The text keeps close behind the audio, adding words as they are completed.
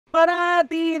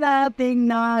Parati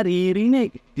nating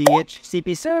naririnig. DHCP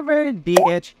Server,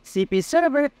 DHCP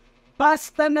Server.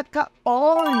 Basta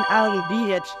naka-on ang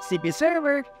DHCP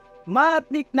Server,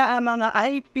 matik na ang mga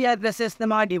IP addresses ng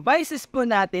mga devices po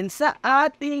natin sa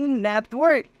ating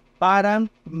network. Parang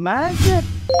magic.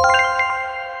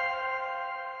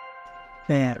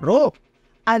 Pero,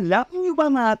 alam niyo ba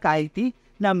mga ka-IT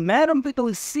na meron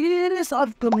itong series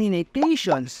of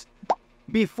communications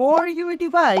before your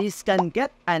device can get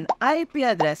an IP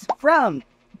address from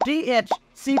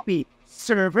DHCP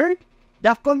Server?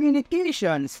 The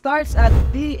communication starts at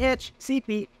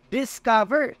DHCP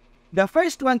Discover. The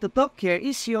first one to talk here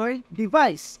is your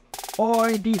device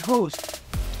or the host.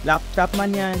 Laptop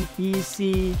man yan,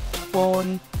 PC,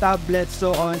 phone, tablet,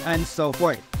 so on and so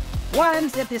forth.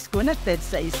 Once it is connected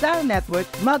sa isang network,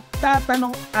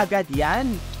 magtatanong agad yan,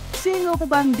 sino ba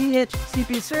bang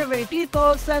DHCP server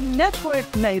dito sa network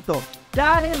na ito?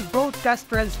 Dahil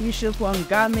broadcast transmission po ang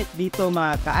gamit dito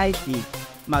mga ka-IT,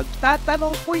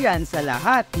 magtatanong po yan sa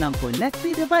lahat ng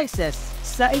connected devices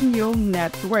sa inyong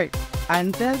network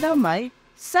until na may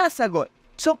sasagot.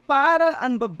 So para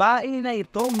ang babae na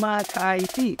ito mga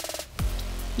ka-IT,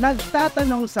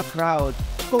 nagtatanong sa crowd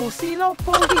kung sino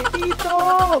pogi dito.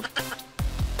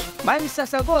 May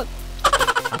sasagot,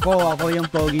 Ako yung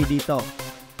pogi dito.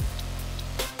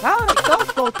 Ito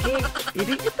pogi,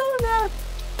 ito na.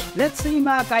 Let's say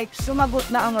mga ka-IT,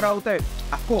 sumagot na ang router.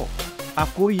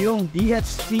 Ako yung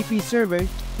DHCP server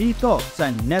dito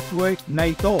sa network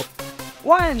na ito.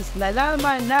 Once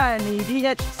nalaman na ni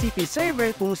DHCP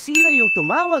server kung sino yung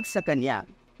tumawag sa kanya,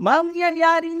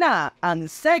 mangyayari na ang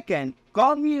second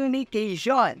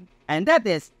communication. And that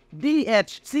is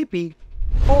DHCP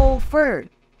offer.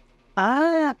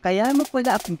 Kaya mo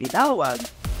pala akong tinawag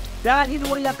dahil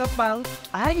wala ka pang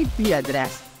IP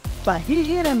address.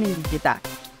 Pahihiramin kita.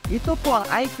 Ito po ang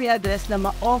IP address na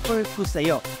ma-offer ko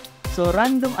sa'yo. So,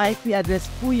 random IP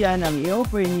address po yan ang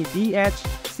i-offer ni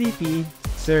DHCP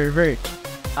server.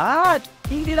 At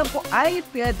hindi lang po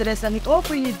IP address ang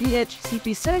i-offer ni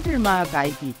DHCP server mga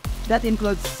ka-IT. That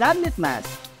includes subnet mask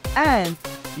and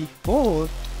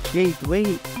default gateway.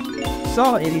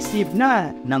 So, i-receive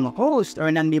na ng host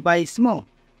or ng device mo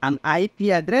ang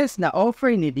IP address na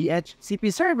offer ni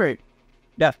DHCP server.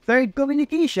 The third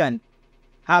communication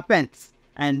happens,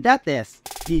 and that is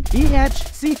the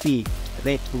DHCP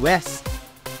request.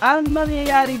 Ang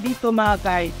mangyayari dito mga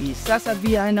ka-IT,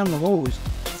 sasabihan ng host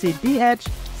si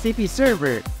DHCP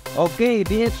server, okay,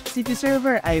 DHCP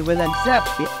server, I will accept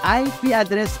the IP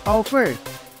address offer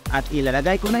at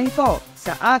ilalagay ko na ito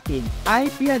sa aking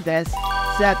IP address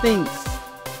settings.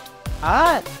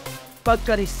 At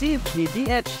pagka-receive ni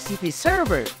DHCP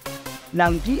server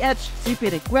ng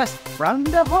DHCP request from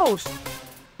the host,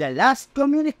 the last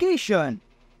communication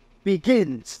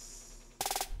begins.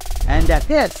 And that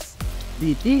is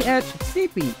the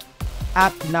DHCP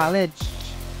acknowledge.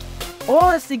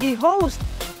 Sige host,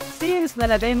 since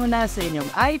nalagay mo na sa inyong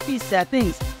IP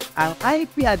settings ang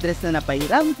IP address na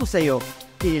napahiram ko sa iyo,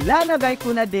 ilalagay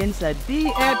ko na din sa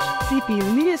DHCP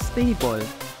list table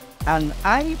ang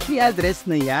IP address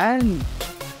na yan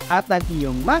at ang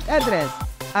iyong MAC address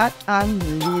at ang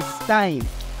list time.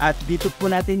 At dito po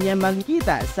natin yan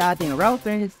makikita sa ating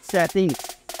router settings.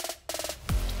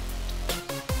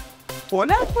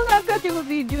 Wala po na agad yung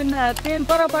video natin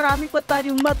para marami pa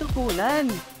tayong matutunan.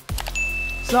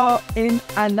 So, in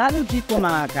analogy po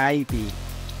mga ka-IT,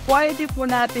 pwede po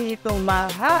natin itong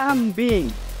mahahambing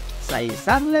sa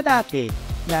isang lalaki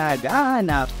na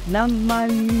naghahanap ng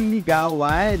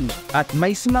manliligawan. At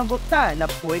may sumagot na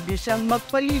pwede siyang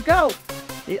magpaligaw.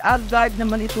 Agad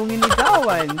naman itong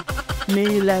inigawan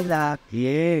ni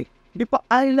lalaki. Di pa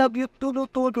I love you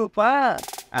tulo-tulo pa.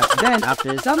 At then,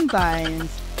 after sometimes,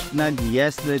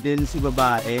 nag-yes na din si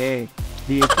babae.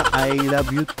 Dito I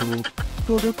love you too.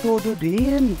 Todo-todo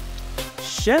din.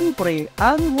 Siyempre,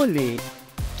 ang huli,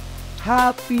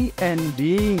 happy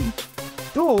ending.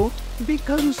 Two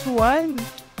becomes one.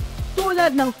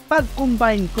 Tulad ng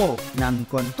pag-combine ko ng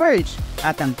Converge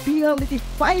at ang PLDT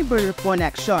fiber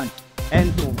connection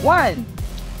into one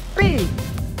big,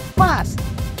 fast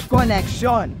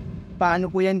connection.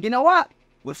 Paano ko yan ginawa?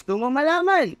 Gusto mo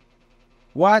malaman?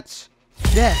 Watch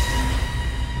this.